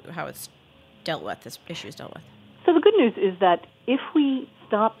dealt with, this issue is dealt with? So the good news is that if we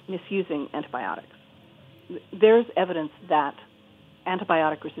stop misusing antibiotics, there's evidence that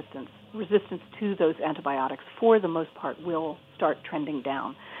antibiotic resistance to those antibiotics, for the most part, will start trending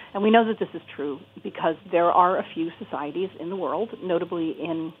down. And we know that this is true because there are a few societies in the world, notably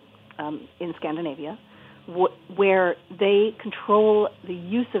in Scandinavia, where they control the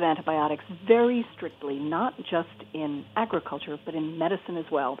use of antibiotics very strictly, not just in agriculture, but in medicine as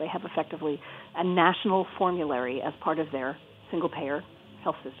well. They have effectively a national formulary as part of their single-payer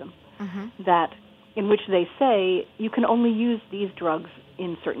health system in which they say you can only use these drugs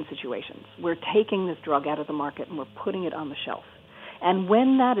in certain situations. We're taking this drug out of the market and we're putting it on the shelf. And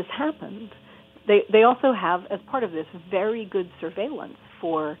when that has happened, they also have, as part of this, very good surveillance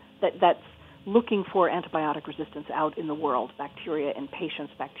for that's looking for antibiotic resistance out in the world, bacteria in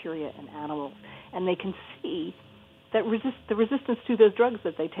patients, bacteria in animals, and they can see that the resistance to those drugs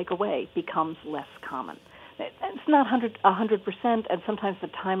that they take away becomes less common. It's not 100%, and sometimes the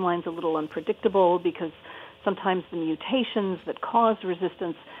timeline's a little unpredictable because sometimes the mutations that cause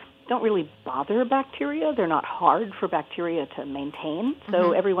resistance don't really bother bacteria. They're not hard for bacteria to maintain.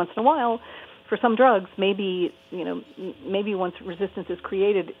 So every once in a while, for some drugs, maybe once resistance is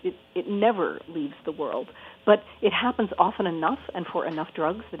created, it never leaves the world. But it happens often enough and for enough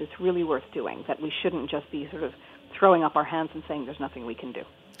drugs that it's really worth doing, that we shouldn't just be sort of throwing up our hands and saying there's nothing we can do.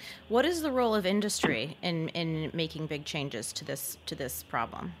 What is the role of industry in making big changes to this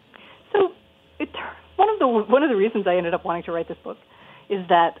problem? So one of the reasons I ended up wanting to write this book is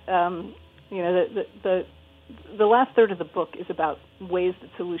that the last third of the book is about ways that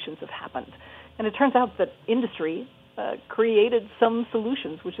solutions have happened, and it turns out that industry created some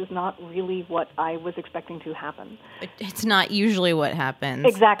solutions, which is not really what I was expecting to happen. It's not usually what happens.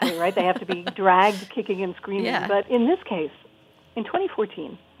 Exactly, right? They have to be dragged kicking and screaming. Yeah. But in this case, in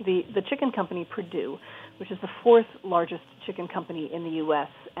 2014, the chicken company Perdue, which is the fourth largest chicken company in the U.S.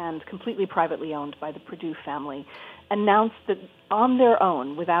 and completely privately owned by the Perdue family, announced that on their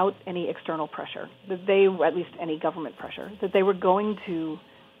own, without any external pressure, that they, at least any government pressure, that they were going to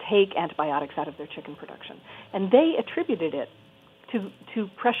take antibiotics out of their chicken production. And they attributed it to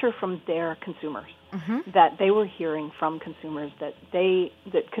pressure from their consumers, that they were hearing from consumers that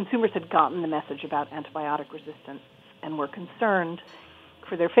consumers had gotten the message about antibiotic resistance and were concerned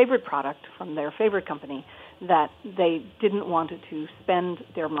for their favorite product from their favorite company, that they didn't want to spend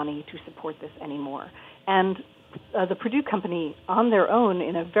their money to support this anymore. And the Perdue company, on their own,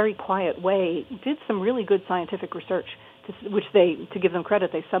 in a very quiet way, did some really good scientific research, which they, to give them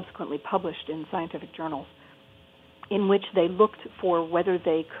credit, they subsequently published in scientific journals, in which they looked for whether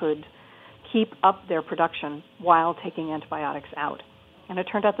they could keep up their production while taking antibiotics out. And it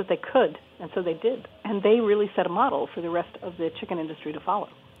turned out that they could, and so they did. And they really set a model for the rest of the chicken industry to follow.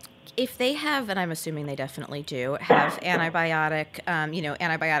 If they have, and I'm assuming they definitely do, have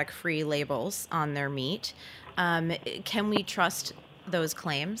antibiotic-free labels on their meat, can we trust those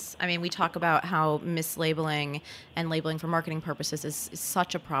claims? I mean, we talk about how mislabeling and labeling for marketing purposes is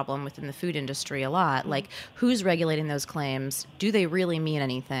such a problem within the food industry a lot. Like, who's regulating those claims? Do they really mean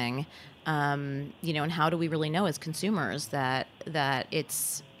anything? And how do we really know as consumers that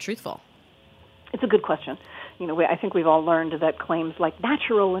it's truthful? It's a good question. I think we've all learned that claims like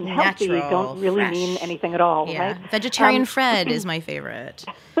natural and healthy don't really mean anything at all, right? Vegetarian Fred is my favorite.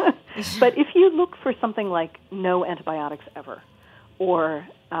 But if you look for something like no antibiotics ever, or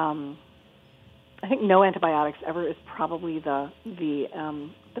I think no antibiotics ever is probably the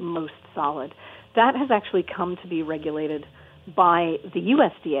most solid. That has actually come to be regulated by the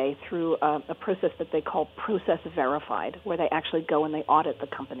USDA through a process that they call Process Verified, where they actually go and they audit the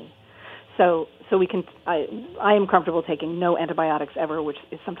company. So we can. I am comfortable taking no antibiotics ever, which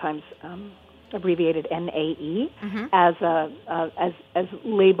is sometimes abbreviated NAE, as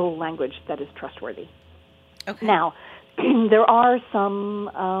label language that is trustworthy. Okay. Now, there are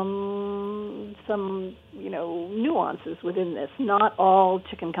some nuances within this. Not all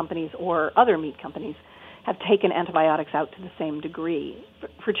chicken companies or other meat companies have taken antibiotics out to the same degree.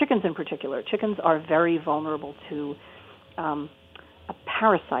 For chickens in particular, chickens are very vulnerable to a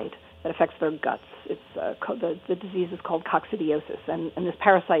parasite that affects their guts. It's the disease is called coccidiosis, and this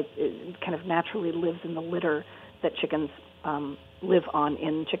parasite kind of naturally lives in the litter that chickens live on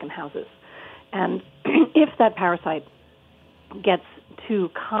in chicken houses. And if that parasite gets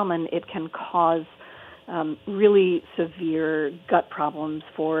too common, it can cause really severe gut problems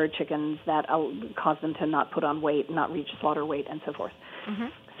for chickens that cause them to not put on weight, not reach slaughter weight, and so forth.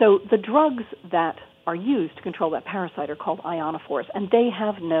 So the drugs that are used to control that parasite are called ionophores, and they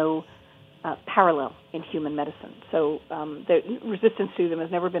have no parallel in human medicine. So the resistance to them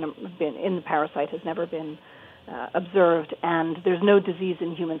has never been in the parasite, has never been observed, and there's no disease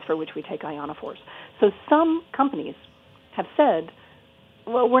in humans for which we take ionophores. So some companies have said,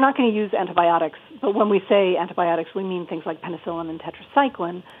 well, we're not going to use antibiotics, but when we say antibiotics, we mean things like penicillin and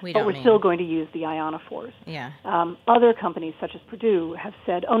tetracycline, but we're still going to use the ionophores. Yeah. Other companies, such as Perdue, have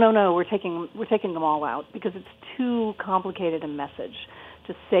said, oh, no, we're taking them all out because it's too complicated a message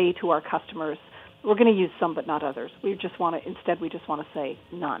to say to our customers, we're going to use some but not others. We just want to say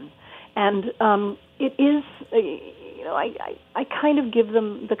none. And it is, I kind of give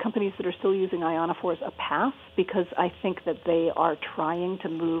the companies that are still using ionophores a pass because I think that they are trying to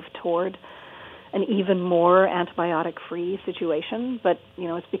move toward an even more antibiotic-free situation. But,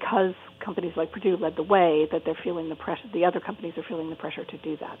 it's because companies like Perdue led the way that they're feeling the pressure, the other companies are feeling the pressure to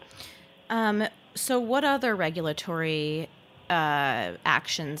do that. So what other regulatory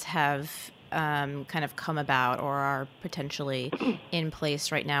actions have kind of come about or are potentially in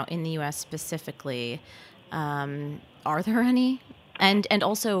place right now in the U.S. specifically? Are there any? And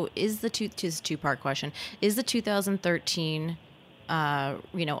also, is the two-part question, is the 2013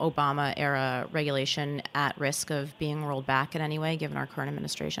 Obama era regulation at risk of being rolled back in any way, given our current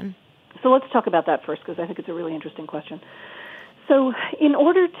administration? So let's talk about that first, because I think it's a really interesting question. So in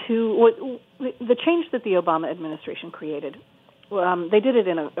order to, the change that the Obama administration created, they did it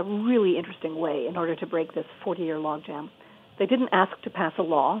in a really interesting way in order to break this 40-year logjam. They didn't ask to pass a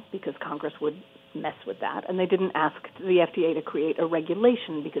law because Congress would mess with that, and they didn't ask the FDA to create a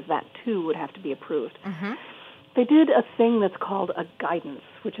regulation because that, too, would have to be approved. Mm-hmm. They did a thing that's called a guidance,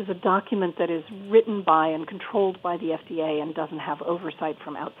 which is a document that is written by and controlled by the FDA and doesn't have oversight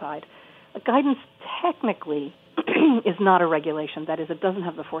from outside. A guidance technically is not a regulation. That is, it doesn't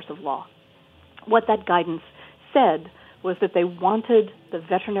have the force of law. What that guidance said was that they wanted the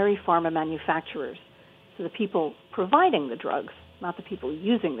veterinary pharma manufacturers, so the people providing the drugs, not the people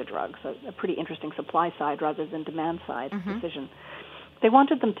using the drugs, a pretty interesting supply side rather than demand side decision. They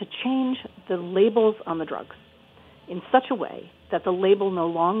wanted them to change the labels on the drugs in such a way that the label no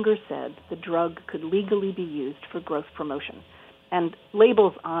longer said the drug could legally be used for growth promotion. And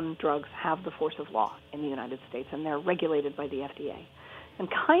labels on drugs have the force of law in the United States, and they're regulated by the FDA. And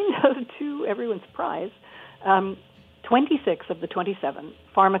kind of to everyone's surprise, 26 of the 27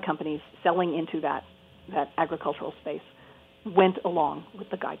 pharma companies selling into that agricultural space went along with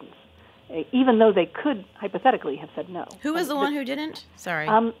the guidance, even though they could hypothetically have said no. Who was the one who didn't? Sorry.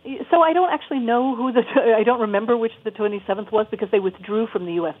 So I don't actually know I don't remember which the 27th was, because they withdrew from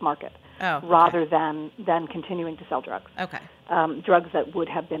the U.S. market rather than continuing to sell drugs. Okay. Drugs that would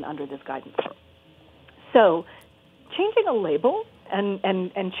have been under this guidance. So changing a label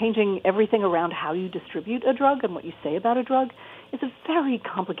and changing everything around how you distribute a drug and what you say about a drug is a very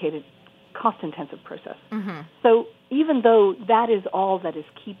complicated, cost-intensive process. Mm-hmm. So even though that is all that is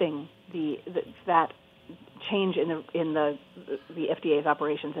keeping that change in the FDA's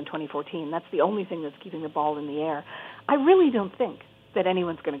operations in 2014, that's the only thing that's keeping the ball in the air, I really don't think that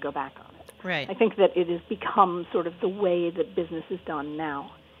anyone's going to go back on it. Right. I think that it has become sort of the way that business is done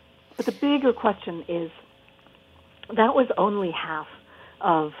now. But the bigger question is, that was only half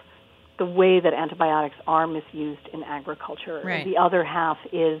of the way that antibiotics are misused in agriculture. Right. The other half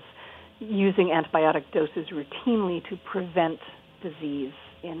is using antibiotic doses routinely to prevent disease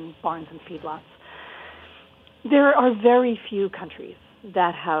in barns and feedlots. There are very few countries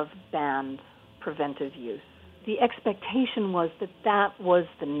that have banned preventive use. The expectation was that was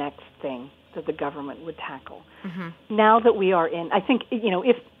the next thing that the government would tackle. Mm-hmm. Now that we are in, I think,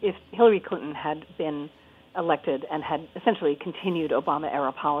 if Hillary Clinton had been elected and had essentially continued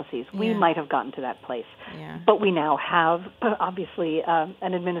Obama-era policies, we might have gotten to that place. Yeah. But we now have, obviously, an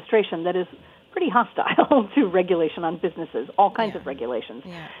administration that is pretty hostile to regulation on businesses, all kinds of regulations.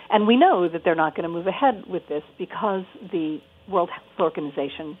 Yeah. And we know that they're not going to move ahead with this because the World Health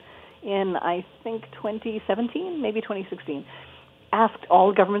Organization in, I think, 2017, maybe 2016, asked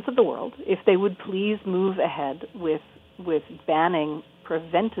all governments of the world if they would please move ahead with banning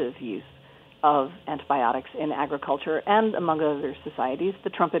preventive use of antibiotics in agriculture and among other societies. The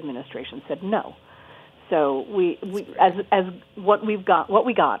Trump administration said no. So we as what we got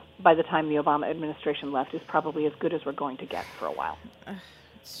by the time the Obama administration left is probably as good as we're going to get for a while.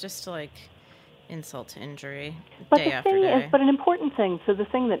 It's just like insult to injury, but day after day. But the thing is, but an important thing, so the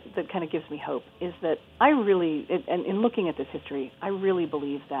thing that kind of gives me hope is that I really, and in looking at this history, I really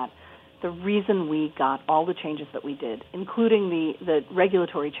believe that the reason we got all the changes that we did, including the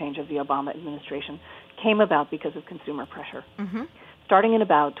regulatory change of the Obama administration, came about because of consumer pressure. Mm-hmm. Starting in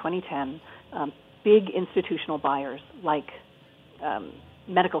about 2010, big institutional buyers like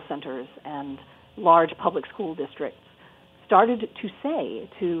medical centers and large public school districts started to say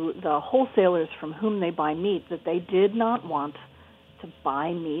to the wholesalers from whom they buy meat that they did not want to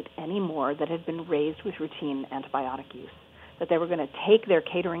buy meat anymore that had been raised with routine antibiotic use, that they were going to take their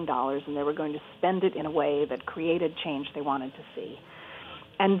catering dollars and they were going to spend it in a way that created change they wanted to see.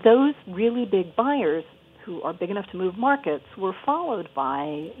 And those really big buyers who are big enough to move markets were followed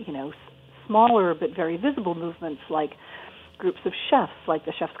by, smaller but very visible movements like groups of chefs, like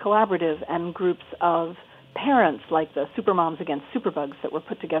the Chefs Collaborative, and groups of parents like the Supermoms Against Superbugs that were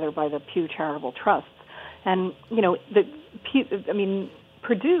put together by the Pew Charitable Trusts. And,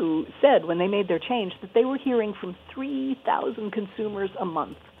 Purdue said when they made their change that they were hearing from 3,000 consumers a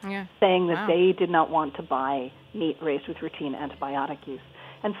month saying that they did not want to buy meat raised with routine antibiotic use.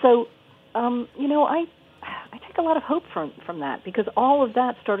 And so, I tell take a lot of hope from that, because all of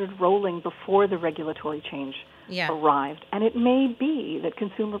that started rolling before the regulatory change arrived. And it may be that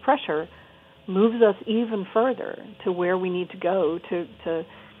consumer pressure moves us even further to where we need to go to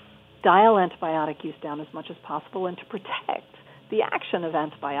dial antibiotic use down as much as possible and to protect the action of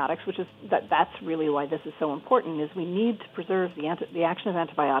antibiotics, which is that's really why this is so important, is we need to preserve the action of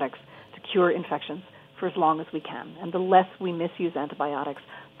antibiotics to cure infections for as long as we can. And the less we misuse antibiotics,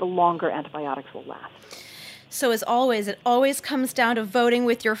 the longer antibiotics will last. So as always, it always comes down to voting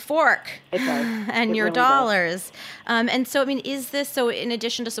with your fork. It does. And it your really dollars. And so, I mean, is this, so in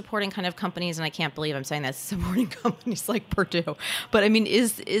addition to supporting kind of companies, and I can't believe I'm saying that, supporting companies like Purdue, but I mean,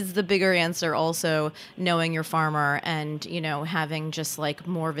 is the bigger answer also knowing your farmer and, you know, having just like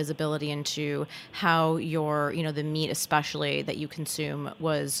more visibility into how your, you know, the meat especially that you consume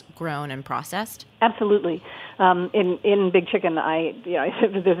was grown and processed? Absolutely. In Big Chicken,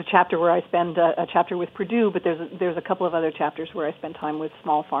 there's a chapter where I spend a chapter with Purdue, but there's a couple of other chapters where I spend time with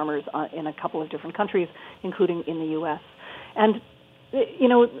small farmers in a couple of different countries, including in the U.S. And you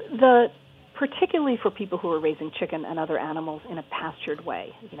know, particularly for people who are raising chicken and other animals in a pastured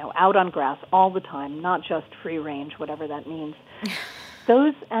way, you know, out on grass all the time, not just free range, whatever that means.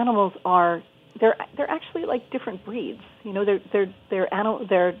 Those animals are they're actually like different breeds. You know,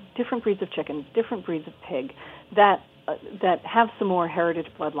 they're different breeds of chicken, different breeds of pig that have some more heritage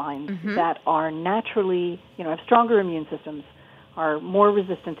bloodlines that are naturally, you know, have stronger immune systems, are more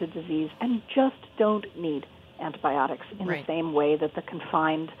resistant to disease, and just don't need antibiotics in the same way that the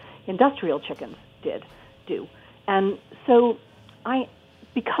confined industrial chickens do. And so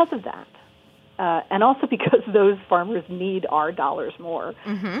because of that, and also because those farmers need our dollars more,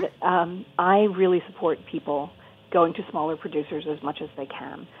 I really support people going to smaller producers as much as they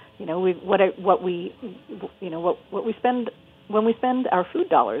can. You know, what we spend when we spend our food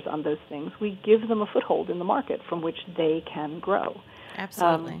dollars on those things, we give them a foothold in the market from which they can grow.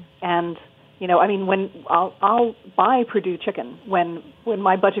 Absolutely. And you know, I mean, when I'll buy Purdue chicken when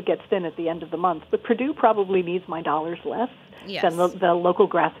my budget gets thin at the end of the month, but Purdue probably needs my dollars less than the local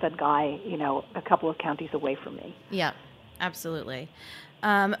grass-fed guy, you know, a couple of counties away from me. Yeah, absolutely.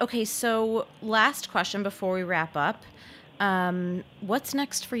 Okay, so last question before we wrap up. What's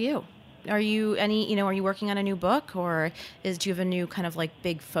next for you? Are you working on a new book, or do you have a new kind of like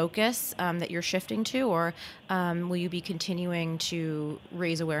big focus that you're shifting to, or will you be continuing to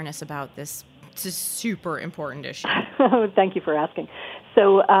raise awareness about this? It's a super important issue. Thank you for asking.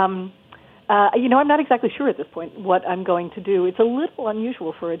 So, you know, I'm not exactly sure at this point what I'm going to do. It's a little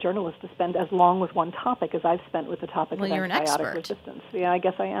unusual for a journalist to spend as long with one topic as I've spent with the topic of antibiotic resistance. Yeah, I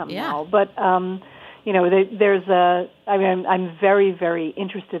guess I am now. But you know, I'm very, very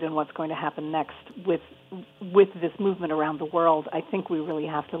interested in what's going to happen next with this movement around the world. I think we really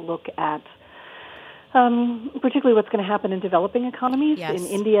have to look at particularly what's going to happen in developing economies in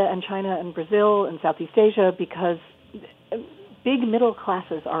India and China and Brazil and Southeast Asia, because big middle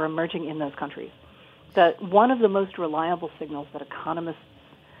classes are emerging in those countries. One of the most reliable signals that economists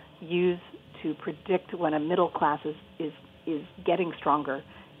use to predict when a middle class is getting stronger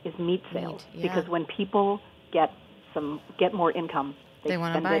is meat sales, because when people get more income, they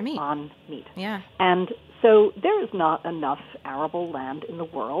want to spend buy it meat. on meat. Yeah. And so there is not enough arable land in the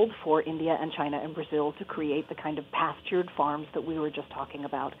world for India and China and Brazil to create the kind of pastured farms that we were just talking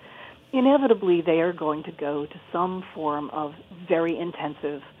about. Inevitably, they are going to go to some form of very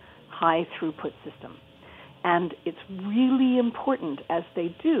intensive, high-throughput system. And it's really important, as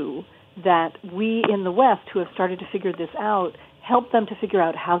they do, that we in the West, who have started to figure this out, help them to figure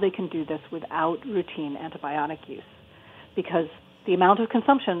out how they can do this without routine antibiotic use. Because the amount of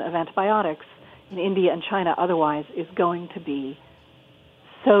consumption of antibiotics in India and China otherwise is going to be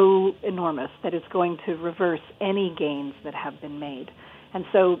so enormous that it's going to reverse any gains that have been made. And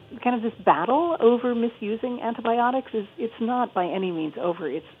so kind of this battle over misusing antibiotics it's not by any means over.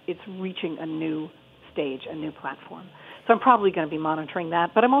 It's reaching a new stage, a new platform. So I'm probably going to be monitoring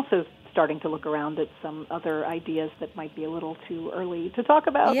that, but I'm also starting to look around at some other ideas that might be a little too early to talk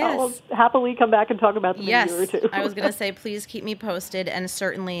about. Yes. I'll happily come back and talk about them in a year or two. I was going to say, please keep me posted, and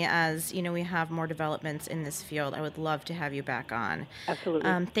certainly as you know, we have more developments in this field, I would love to have you back on.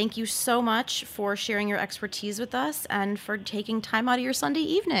 Absolutely. Thank you so much for sharing your expertise with us and for taking time out of your Sunday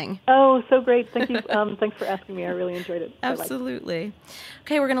evening. Oh, so great. Thank you. Thanks for asking me. I really enjoyed it. Absolutely. Bye-bye.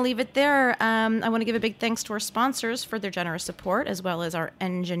 Okay, we're going to leave it there. I want to give a big thanks to our sponsors for their generous support, as well as our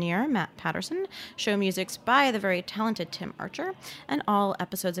engineer, Matt Patterson. Show music's by the very talented Tim Archer. And all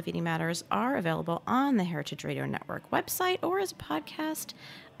episodes of Eating Matters are available on the Heritage Radio Network website or as a podcast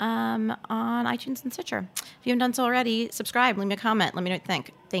on iTunes and Stitcher. If you haven't done so already, subscribe, leave me a comment, let me know what you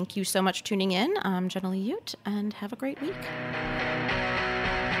think. Thank you so much for tuning in. I'm Jenna Lee Ute, and have a great week.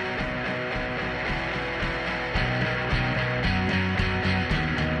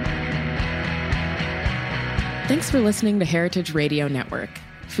 Thanks for listening to Heritage Radio Network,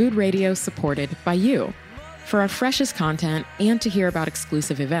 food radio supported by you. For our freshest content and to hear about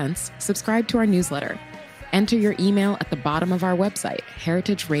exclusive events, subscribe to our newsletter. Enter your email at the bottom of our website,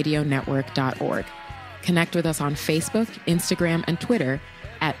 heritageradionetwork.org. Connect with us on Facebook, Instagram, and Twitter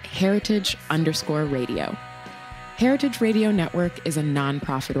at heritage_radio. Heritage Radio Network is a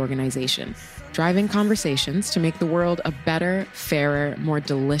nonprofit organization driving conversations to make the world a better, fairer, more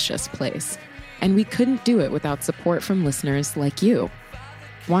delicious place. And we couldn't do it without support from listeners like you.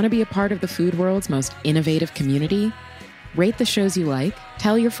 Want to be a part of the food world's most innovative community? Rate the shows you like,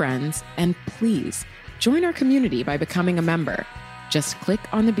 tell your friends, and please join our community by becoming a member. Just click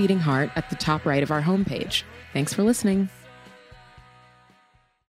on the beating heart at the top right of our homepage. Thanks for listening.